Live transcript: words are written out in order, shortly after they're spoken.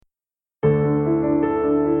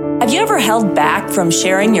Have you ever held back from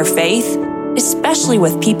sharing your faith, especially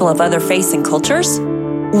with people of other faiths and cultures?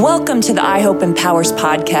 Welcome to the I Hope Empowers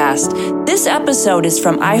podcast. This episode is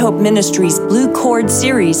from I Hope Ministries' Blue Cord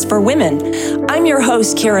series for women. I'm your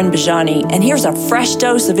host, Karen Bajani, and here's a fresh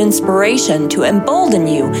dose of inspiration to embolden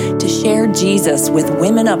you to share Jesus with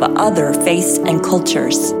women of other faiths and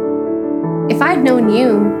cultures. If I'd known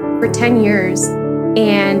you for 10 years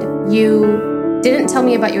and you didn't tell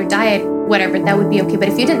me about your diet, whatever, that would be okay. But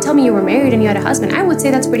if you didn't tell me you were married and you had a husband, I would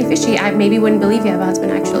say that's pretty fishy. I maybe wouldn't believe you have a husband,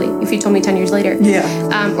 actually, if you told me 10 years later.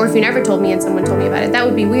 Yeah. Or if you never told me and someone told me about it, that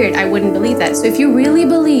would be weird. I wouldn't believe that. So if you really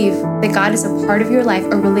believe that God is a part of your life,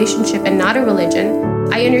 a relationship and not a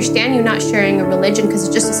religion, I understand you not sharing a religion because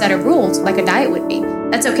it's just a set of rules, like a diet would be.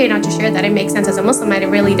 That's okay not to share that. It makes sense. As a Muslim, I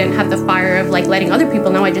really didn't have the fire of like letting other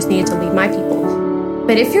people know. I just needed to lead my people.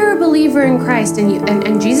 But if you're a believer in Christ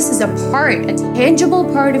and Jesus is a tangible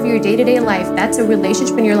part of your day-to-day life, that's a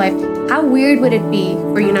relationship in your life, how weird would it be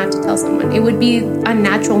for you not to tell someone? It would be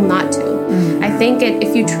unnatural not to. Mm-hmm. I think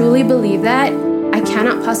if you truly believe that, I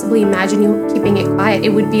cannot possibly imagine you keeping it quiet. It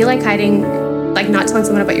would be like hiding, like not telling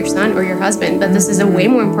someone about your son or your husband, but this is a way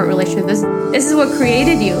more important relationship. This is what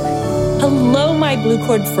created you. Hello, my Blue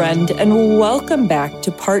Cord friend, and welcome back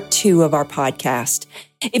to part 2 of our podcast.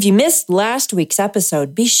 If you missed last week's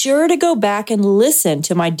episode, be sure to go back and listen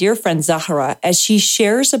to my dear friend Zara as she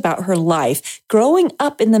shares about her life growing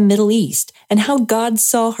up in the Middle East and how God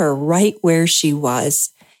saw her right where she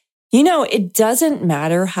was. You know, it doesn't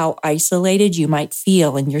matter how isolated you might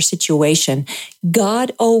feel in your situation.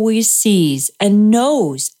 God always sees and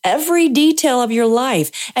knows every detail of your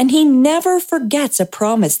life, and He never forgets a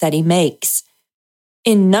promise that He makes.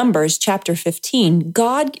 In Numbers chapter 15,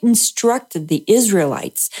 God instructed the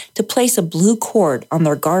Israelites to place a blue cord on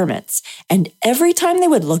their garments, and every time they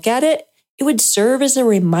would look at it, it would serve as a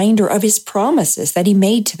reminder of His promises that He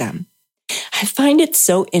made to them. I find it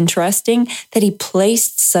so interesting that He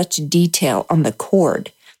placed such detail on the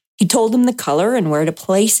cord. He told them the color and where to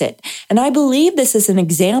place it, and I believe this is an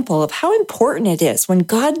example of how important it is when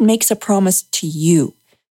God makes a promise to you.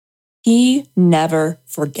 He never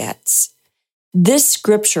forgets. This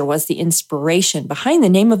scripture was the inspiration behind the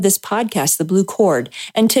name of this podcast, The Blue Cord,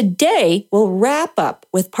 and today we'll wrap up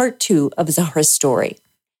with part 2 of Zahra's story.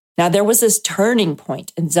 Now, there was this turning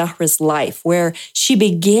point in Zahra's life where she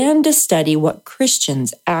began to study what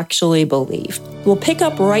Christians actually believe. We'll pick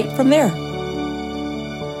up right from there.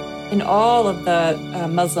 In all of the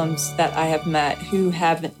Muslims that I have met who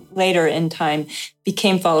have later in time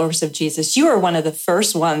became followers of Jesus, you are one of the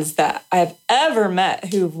first ones that I've ever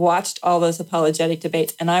met who've watched all those apologetic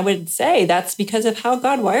debates. And I would say that's because of how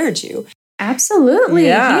God wired you. Absolutely.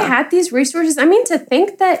 Yeah. He had these resources. I mean, to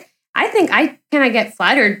think that I get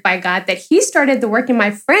flattered by God that He started the work in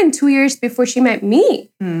my friend 2 years before she met me.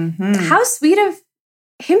 Mm-hmm. How sweet of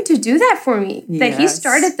Him to do that for me, that He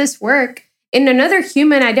started this work in another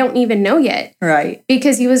human I don't even know yet. Right.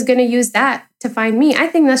 Because He was going to use that to find me. I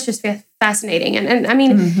think that's just fascinating. And I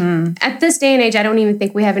mean, at this day and age, I don't even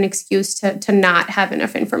think we have an excuse to not have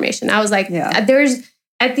enough information. I was like, at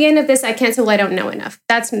the end of this, I can't say, well, I don't know enough.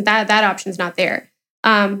 That option's not there.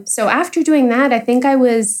 So after doing that, I think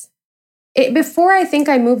before I think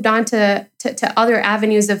I moved on to other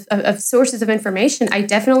avenues of sources of information, I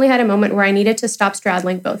definitely had a moment where I needed to stop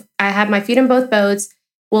straddling both. I had my feet in both boats.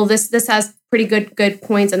 Well, this has pretty good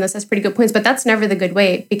points and this has pretty good points, but that's never the good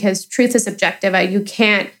way because truth is subjective.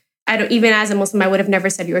 Even as a Muslim, I would have never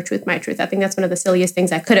said your truth, my truth. I think that's one of the silliest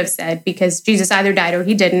things I could have said because Jesus either died or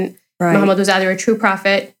He didn't. Right. Muhammad was either a true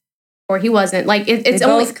prophet or he wasn't. Like it's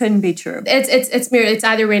only both couldn't be true. It's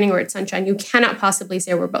either raining or it's sunshine. You cannot possibly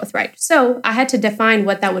say we're both right. So I had to define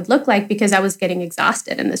what that would look like because I was getting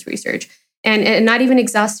exhausted in this research and not even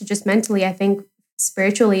exhausted just mentally. I think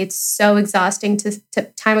spiritually, it's so exhausting to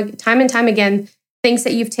time and time again, things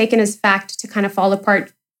that you've taken as fact to kind of fall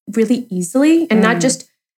apart really easily and not just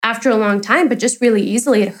after a long time, but just really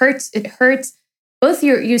easily. It hurts both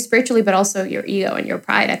you spiritually, but also your ego and your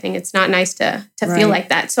pride. I think it's not nice to feel like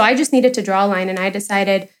that. So I just needed to draw a line and I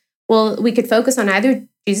decided, well, we could focus on either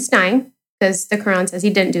Jesus dying because the Quran says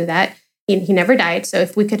He didn't do that. He never died. So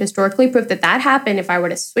if we could historically prove that happened, if I were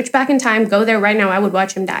to switch back in time, go there right now, I would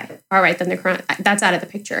watch Him die. All right, then the Quran, that's out of the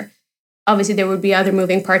picture. Obviously, there would be other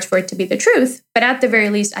moving parts for it to be the truth, but at the very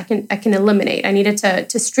least, I can eliminate. I needed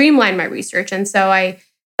to streamline my research, and so I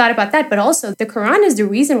thought about that. But also, the Quran is the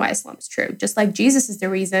reason why Islam is true, just like Jesus is the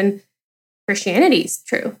reason Christianity is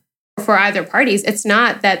true for either parties. It's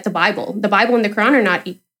not that the Bible and the Quran are not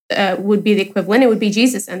would be the equivalent. It would be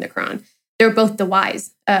Jesus and the Quran. They're both the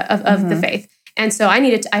whys of the faith. And so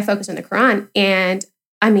I focused on the Quran. And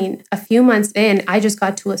I mean, a few months in, I just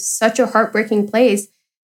got to such a heartbreaking place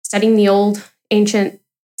studying the old ancient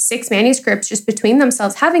 6 manuscripts just between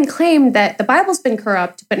themselves, having claimed that the Bible's been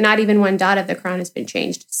corrupt, but not even one dot of the Quran has been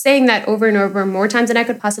changed, saying that over and over, more times than I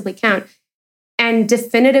could possibly count, and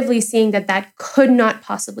definitively seeing that that could not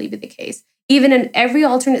possibly be the case. Even in every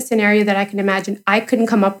alternate scenario that I can imagine, I couldn't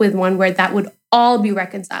come up with one where that would all be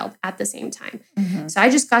reconciled at the same time. Mm-hmm. So I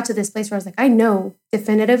just got to this place where I was like, I know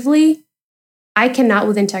definitively I cannot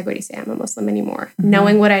with integrity say I'm a Muslim anymore,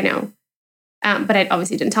 knowing what I know. But I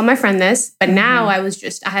obviously didn't tell my friend this. But now I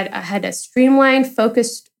had a streamlined,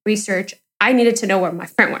 focused research. I needed to know where my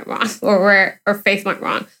friend went wrong or where Faith went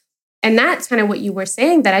wrong. And that's kind of what you were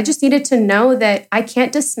saying, that I just needed to know that I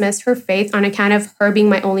can't dismiss her faith on account of her being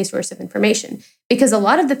my only source of information. Because a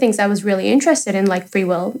lot of the things I was really interested in, like free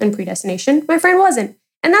will and predestination, my friend wasn't.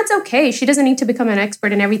 And that's okay. She doesn't need to become an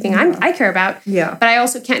expert in everything I care about. Yeah. But I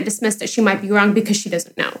also can't dismiss that she might be wrong because she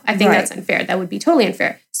doesn't know. I think that's unfair. That would be totally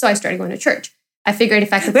unfair. So I started going to church. I figured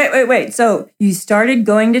if I could... Wait. So you started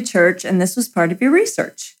going to church and this was part of your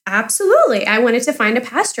research? Absolutely. I wanted to find a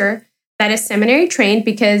pastor that is seminary trained,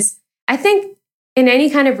 because I think in any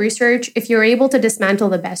kind of research, if you're able to dismantle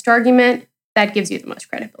the best argument, that gives you the most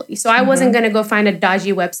credibility. So I wasn't going to go find a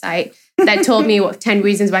dodgy website that told me 10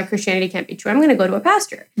 reasons why Christianity can't be true. I'm going to go to a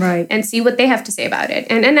pastor and see what they have to say about it.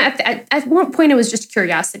 And at one point, it was just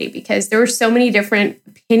curiosity, because there were so many different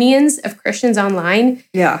opinions of Christians online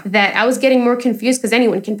that I was getting more confused, because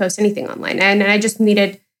anyone can post anything online. And I just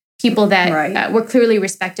needed people that were clearly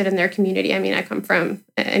respected in their community. I mean, I come from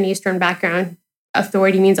an Eastern background.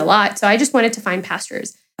 Authority means a lot. So I just wanted to find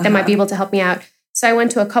pastors that might be able to help me out. So I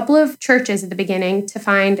went to a couple of churches at the beginning to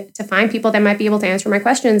find people that might be able to answer my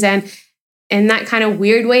questions. And in that kind of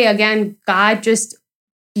weird way, again, God just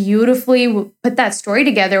beautifully put that story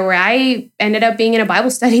together where I ended up being in a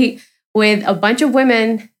Bible study with a bunch of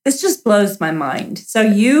women. This just blows my mind. So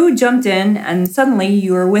you jumped in and suddenly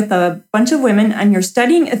you were with a bunch of women and you're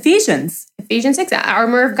studying Ephesians 6,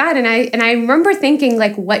 armor of God. And I remember thinking,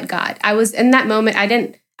 like, what God? I was in that moment.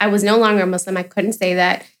 I was no longer a Muslim. I couldn't say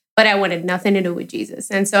that. But I wanted nothing to do with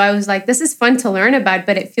Jesus. And so I was like, this is fun to learn about,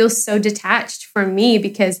 but it feels so detached from me,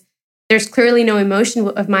 because there's clearly no emotion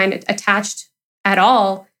of mine attached at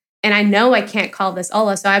all. And I know I can't call this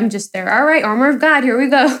Allah. So I'm just there. All right, armor of God, here we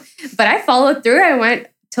go. But I followed through. I went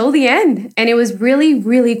till the end. And it was really,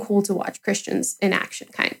 really cool to watch Christians in action,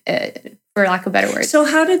 for lack of a better word. So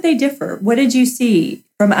how did they differ? What did you see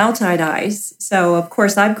from outside eyes? So, of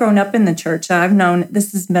course, I've grown up in the church. I've known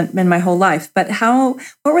this has been my whole life. But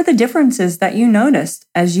what were the differences that you noticed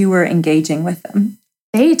as you were engaging with them?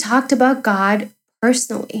 They talked about God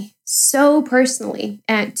personally, so personally,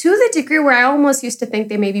 and to the degree where I almost used to think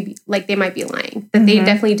they might be lying, that they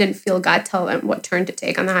definitely didn't feel God tell them what turn to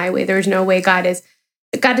take on the highway. There's no way God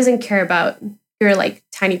doesn't care about your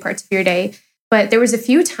tiny parts of your day. But there was a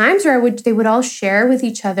few times where they would all share with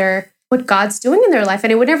each other what God's doing in their life.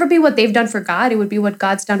 And it would never be what they've done for God. It would be what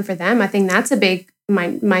God's done for them. I think that's a big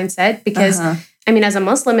mindset, because, I mean, as a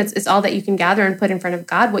Muslim, it's all that you can gather and put in front of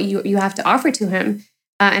God, what you have to offer to him.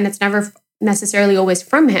 And it's never necessarily always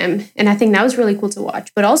from him. And I think that was really cool to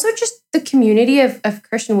watch. But also just the community of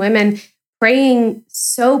Christian women praying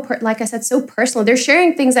like I said, so personal. They're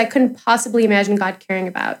sharing things I couldn't possibly imagine God caring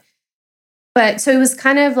about. But so it was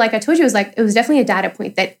kind of like I told you, it was definitely a data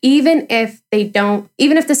point that even if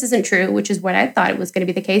this isn't true, which is what I thought it was going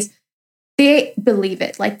to be the case, they believe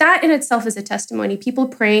it. Like, that in itself is a testimony. People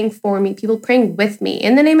praying for me, people praying with me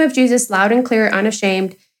in the name of Jesus, loud and clear,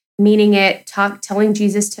 unashamed, meaning it, telling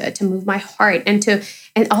Jesus to move my heart,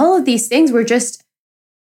 and all of these things were just,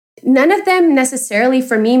 none of them necessarily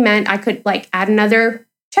for me meant I could add another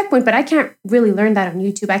checkpoint, but I can't really learn that on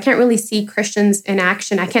YouTube. I can't really see Christians in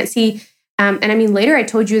action. I can't see. And I mean, later I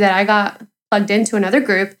told you that I got plugged into another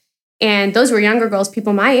group, and those were younger girls,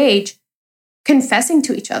 people my age, confessing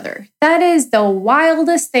to each other. That is the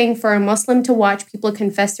wildest thing for a Muslim to watch, people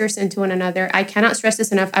confess their sin to one another. I cannot stress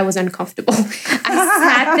this enough. I was uncomfortable.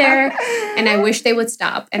 I sat there and I wish they would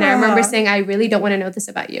stop. And I remember saying, I really don't want to know this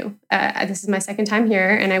about you. This is my second time here,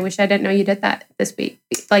 and I wish I didn't know you did that this week.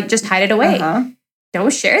 Just hide it away.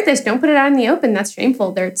 Don't share this. Don't put it out in the open. That's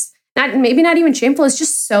shameful. Maybe not even shameful. It's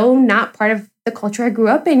just so not part of the culture I grew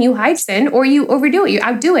up in. You hide sin, or you overdo it. You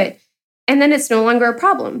outdo it. And then it's no longer a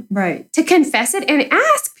problem. Right. To confess it and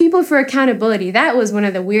ask people for accountability. That was one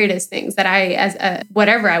of the weirdest things that I, as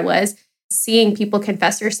whatever I was, seeing people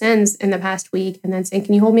confess their sins in the past week and then saying,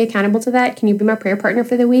 can you hold me accountable to that? Can you be my prayer partner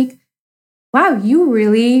for the week? Wow, you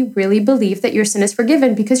really, really believe that your sin is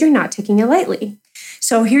forgiven because you're not taking it lightly.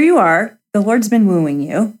 So here you are the Lord's been wooing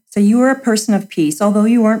you. So you were a person of peace, although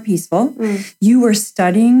you weren't peaceful. You were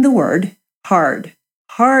studying the word hard.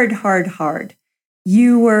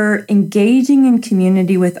 You were engaging in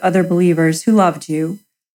community with other believers who loved you,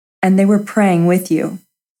 and they were praying with you.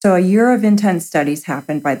 So a year of intense studies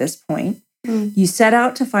happened by this point. You set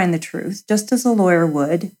out to find the truth, just as a lawyer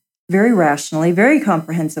would, very rationally, very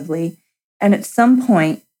comprehensively. And at some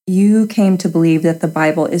point, you came to believe that the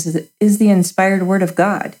Bible is the inspired word of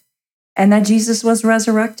God, and that Jesus was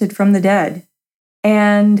resurrected from the dead.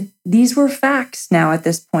 And these were facts now at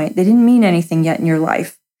this point. They didn't mean anything yet in your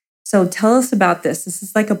life. So tell us about this. This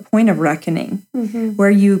is like a point of reckoning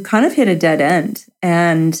where you kind of hit a dead end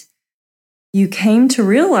and you came to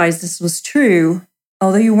realize this was true,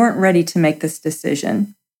 although you weren't ready to make this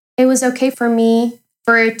decision. It was okay for me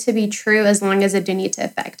for it to be true as long as it didn't need to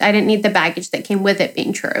affect. I didn't need the baggage that came with it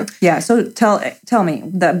being true. Yeah. So tell me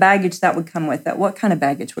the baggage that would come with it. What kind of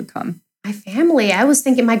baggage would come? My family. I was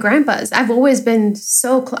thinking my grandpas. I've always been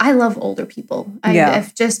so close. I love older people.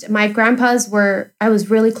 My grandpas I was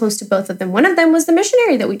really close to both of them. One of them was the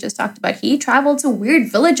missionary that we just talked about. He traveled to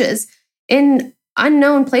weird villages in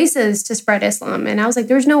unknown places to spread Islam. And I was like,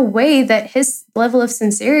 there's no way that his level of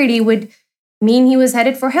sincerity would mean he was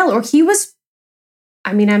headed for hell, or he was.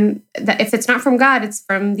 If it's not from God, it's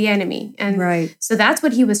from the enemy. And so that's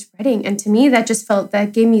what he was spreading. And to me, that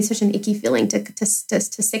gave me such an icky feeling to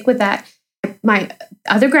stick with that. My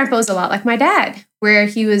other grandpa was a lot like my dad, where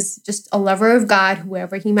he was just a lover of God,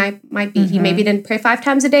 whoever he might be. He maybe didn't pray 5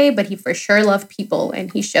 times a day, but he for sure loved people,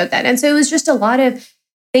 and he showed that. And so it was just a lot of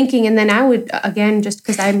thinking. And then I would, again, just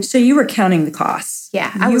because So you were counting the costs.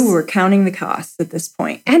 Yeah. You were counting the costs at this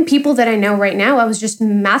point. And people that I know right now, I was just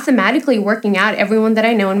mathematically working out everyone that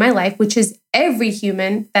I know in my life, which is every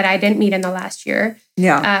human that I didn't meet in the last year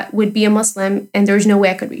would be a Muslim. And there was no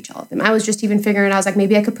way I could reach all of them. I was just even figuring, I was like,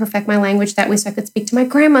 maybe I could perfect my language that way so I could speak to my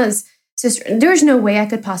grandma's sister. There's no way I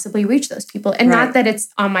could possibly reach those people. And not that it's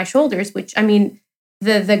on my shoulders, which,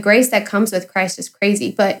 the grace that comes with Christ is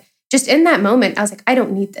crazy. But just in that moment, I was like, I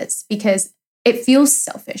don't need this because it feels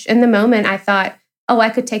selfish. In the moment, I thought, oh, I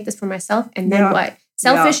could take this for myself. And then what?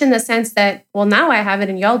 Selfish in the sense that, well, now I have it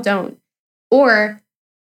and y'all don't. Or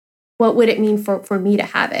what would it mean for me to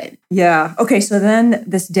have it? Yeah. Okay. So then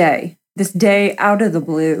this day out of the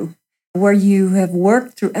blue, where you have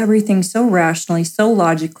worked through everything so rationally, so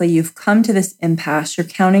logically, you've come to this impasse, you're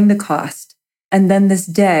counting the cost. And then this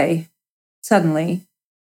day, suddenly,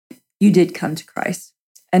 you did come to Christ.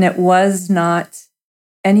 And it was not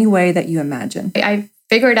any way that you imagined. I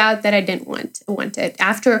figured out that I didn't want it.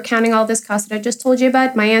 After counting all this cost that I just told you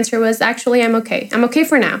about, my answer was, actually, I'm okay. I'm okay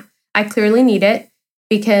for now. I clearly need it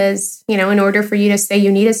because, in order for you to say you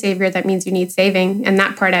need a savior, that means you need saving. And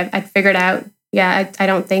that part I'd figured out. Yeah, I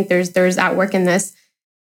don't think there's outwork in this.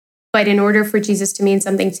 But in order for Jesus to mean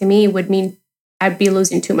something to me would mean I'd be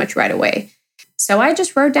losing too much right away. So I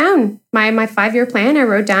just wrote down my 5-year plan.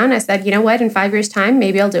 I said, you know what, in 5 years' time,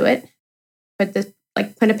 maybe I'll do it. Put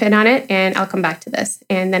a pin on it, and I'll come back to this,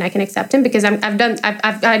 and then I can accept him because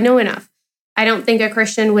I know enough. I don't think a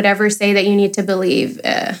Christian would ever say that you need to believe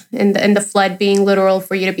in the flood being literal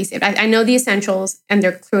for you to be saved. I know the essentials, and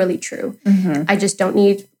they're clearly true. I just don't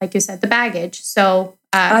need, like you said, the baggage. So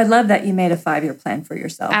I love that you made a 5-year plan for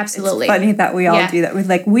yourself. Absolutely. It's funny that we all do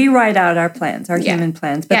that. We write out our plans, our human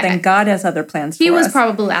plans, but then God has other plans for us. He was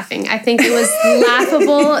probably laughing. I think it was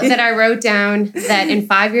laughable that I wrote down that in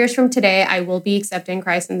 5 years from today, I will be accepting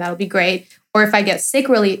Christ, and that'll be great. Or if I get sick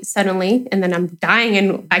really suddenly and then I'm dying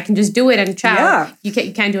and I can just do it and ciao, you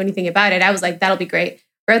can't do anything about it. I was like, that'll be great.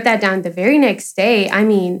 Wrote that down the very next day.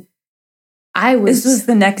 This was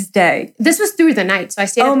the next day. This was through the night. So I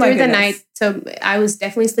stayed up through the night. So I was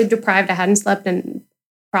definitely sleep deprived. I hadn't slept in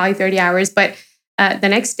probably 30 hours. But the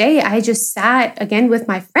next day, I just sat again with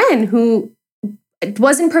my friend who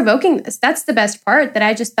wasn't provoking this. That's the best part, that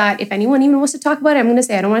I just thought, if anyone even wants to talk about it, I'm going to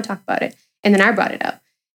say, I don't want to talk about it. And then I brought it up.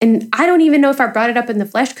 And I don't even know if I brought it up in the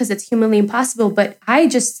flesh because it's humanly impossible. But I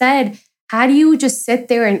just said, how do you just sit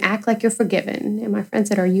there and act like you're forgiven? And my friend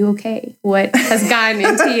said, are you okay? What has gotten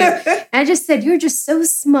into you? And I just said, you're just so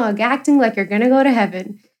smug, acting like you're going to go to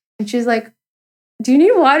heaven. And she's like, do you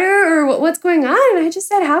need water or what's going on? And I just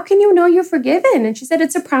said, how can you know you're forgiven? And she said,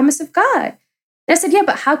 it's a promise of God. And I said, yeah,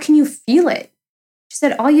 but how can you feel it? She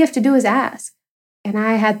said, all you have to do is ask. And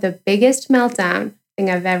I had the biggest meltdown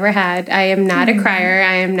I've ever had. I am not a crier.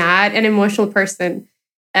 I am not an emotional person,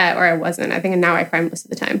 or I wasn't. I think now I cry most of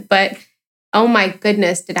the time. But oh my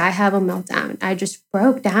goodness, did I have a meltdown? I just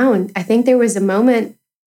broke down. I think there was a moment,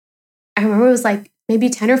 I remember it was like maybe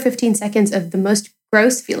 10 or 15 seconds of the most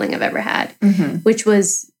gross feeling I've ever had, which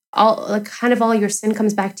was all your sin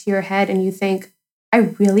comes back to your head and you think, I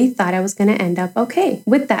really thought I was going to end up okay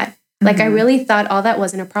with that. Like, I really thought all that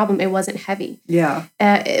wasn't a problem. It wasn't heavy. Yeah.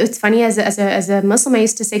 It's funny, as a Muslim, I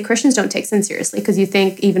used to say Christians don't take sin seriously because you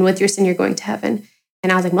think even with your sin, you're going to heaven.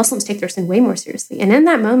 And I was like, Muslims take their sin way more seriously. And in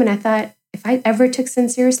that moment, I thought, if I ever took sin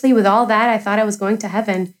seriously with all that, I thought I was going to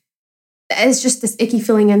heaven. It's just this icky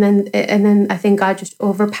feeling. And then I think God just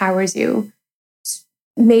overpowers you,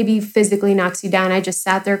 maybe physically knocks you down. I just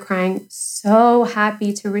sat there crying, so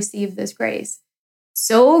happy to receive this grace.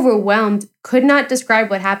 So overwhelmed, could not describe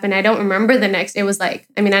what happened. I don't remember the next. It was like,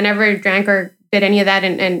 I mean, I never drank or did any of that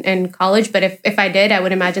in college, but if I did, I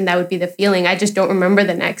would imagine that would be the feeling. I just don't remember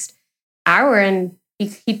the next hour, and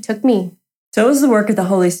he took me. So it was the work of the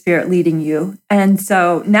Holy Spirit leading you. And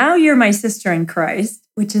so now you're my sister in Christ,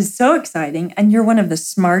 which is so exciting. And you're one of the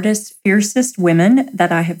smartest, fiercest women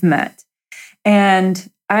that I have met. And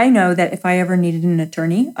I know that if I ever needed an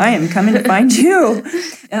attorney, I am coming to find you.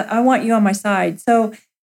 I want you on my side. So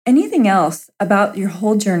anything else about your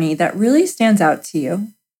whole journey that really stands out to you?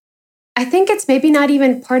 I think it's maybe not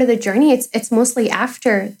even part of the journey. It's mostly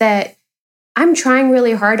after that. I'm trying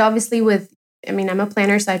really hard, obviously, I'm a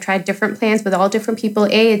planner, so I tried different plans with all different people.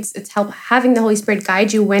 It's help having the Holy Spirit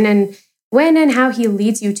guide you when and how he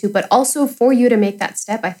leads you to, but also for you to make that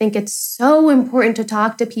step. I think it's so important to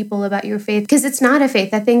talk to people about your faith because it's not a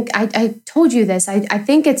faith. I think I told you this. I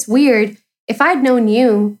think it's weird. If I'd known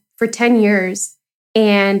you for 10 years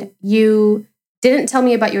and you didn't tell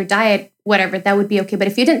me about your diet, whatever, that would be okay. But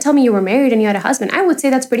if you didn't tell me you were married and you had a husband, I would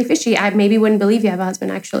say that's pretty fishy. I maybe wouldn't believe you have a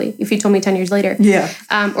husband, actually, if you told me 10 years later. Yeah.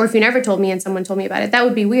 Or if you never told me and someone told me about it, that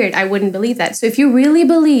would be weird. I wouldn't believe that. So if you really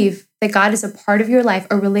believe that God is a part of your life,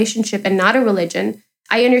 a relationship and not a religion,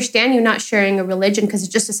 I understand you not sharing a religion because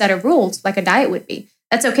it's just a set of rules like a diet would be.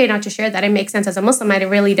 That's okay not to share that. It makes sense. As a Muslim, I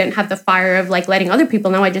really didn't have the fire of like letting other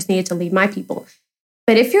people know. I just needed to lead my people.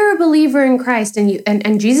 But if you're a believer in Christ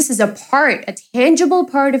and Jesus is a tangible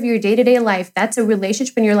part of your day-to-day life, that's a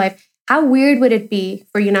relationship in your life, how weird would it be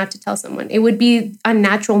for you not to tell someone? It would be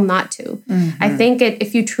unnatural not to. Mm-hmm. I think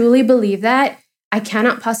if you truly believe that, I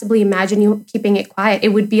cannot possibly imagine you keeping it quiet. It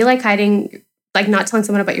would be like hiding, like not telling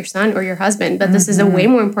someone about your son or your husband, but this is a way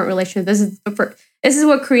more important relationship. This is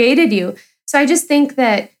what created you. So I just think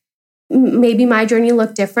that maybe my journey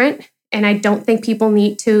looked different, and I don't think people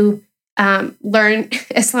need to learn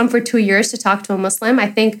Islam for 2 years to talk to a Muslim. I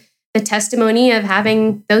think the testimony of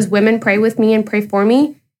having those women pray with me and pray for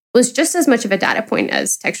me was just as much of a data point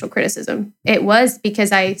as textual criticism. It was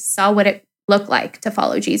because I saw what it looked like to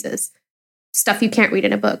follow Jesus, stuff you can't read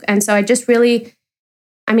in a book. And so I just really,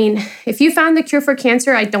 if you found the cure for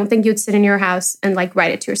cancer, I don't think you'd sit in your house and like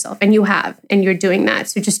write it to yourself. And you have, and you're doing that.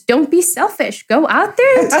 So just don't be selfish. Go out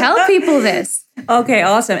there and tell people this. Okay,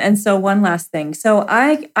 awesome. And so one last thing. So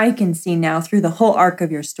I can see now through the whole arc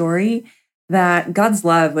of your story that God's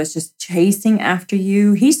love was just chasing after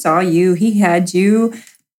you. He saw you. He had you.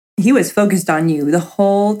 He was focused on you the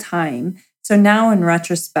whole time. So now in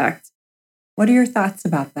retrospect, what are your thoughts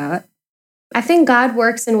about that? I think God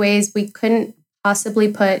works in ways we couldn't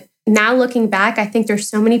possibly put. Now looking back, I think there's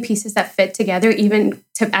so many pieces that fit together, even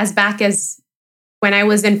as back as when I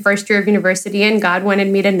was in first year of university and God wanted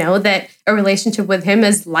me to know that a relationship with him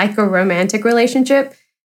is like a romantic relationship.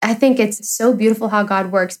 I think it's so beautiful how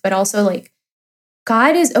God works, but also like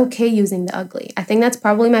God is okay using the ugly. I think that's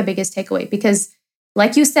probably my biggest takeaway because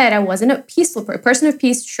like you said, I wasn't a peaceful person of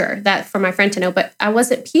peace. Sure, that for my friend to know, but I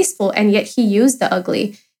wasn't peaceful. And yet he used the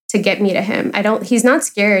ugly to get me to him. He's not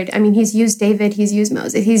scared. He's used David, he's used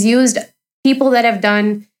Moses, he's used people that have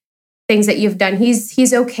done things that you've done.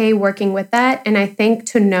 He's okay working with that. And I think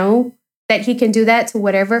to know that he can do that to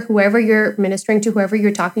whoever you're ministering to, whoever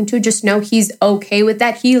you're talking to, just know he's okay with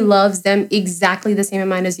that. He loves them exactly the same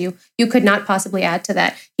amount as you. You could not possibly add to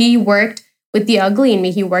that. He worked with the ugly in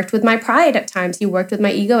me. He worked with my pride at times. He worked with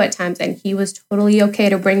my ego at times. And he was totally okay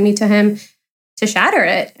to bring me to him to shatter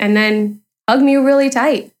it and then hug me really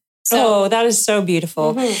tight. So, that is so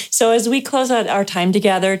beautiful. Mm-hmm. So as we close out our time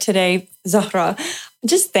together today, Zahra,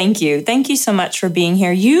 just thank you. Thank you so much for being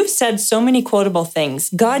here. You've said so many quotable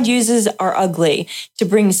things. God uses our ugly to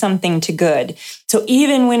bring something to good. So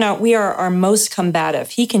even when we are our most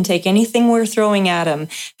combative, he can take anything we're throwing at him.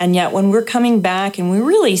 And yet when we're coming back and we're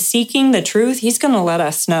really seeking the truth, he's going to let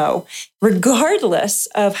us know. Regardless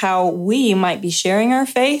of how we might be sharing our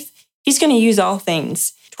faith, he's going to use all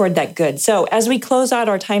things toward that good. So as we close out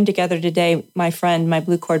our time together today, my friend, my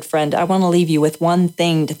blue cord friend, I want to leave you with one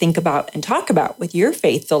thing to think about and talk about with your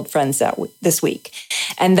faith-filled friends this week.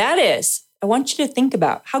 And that is, I want you to think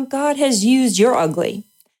about how God has used your ugly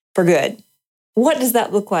for good. What does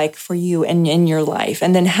that look like for you and in your life?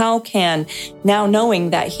 And then how can, now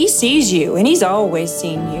knowing that he sees you and he's always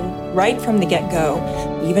seen you right from the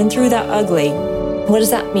get-go, even through that ugly, what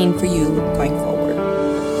does that mean for you going forward?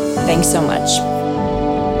 Thanks so much.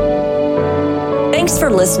 Thanks for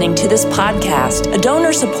listening to this podcast, a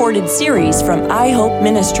donor-supported series from I Hope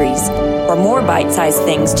Ministries. For more bite-sized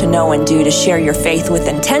things to know and do to share your faith with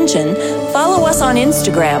intention, follow us on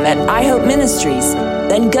Instagram at I Hope Ministries.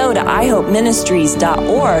 Then go to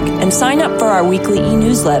ihopeministries.org and sign up for our weekly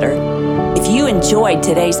e-newsletter. If you enjoyed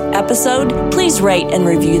today's episode, please rate and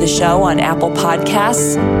review the show on Apple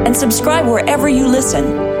Podcasts and subscribe wherever you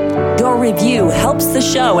listen. Your review helps the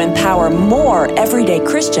show empower more everyday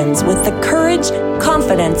Christians with the courage,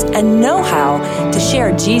 confidence, and know-how to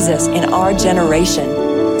share Jesus in our generation.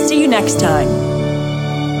 See you next time.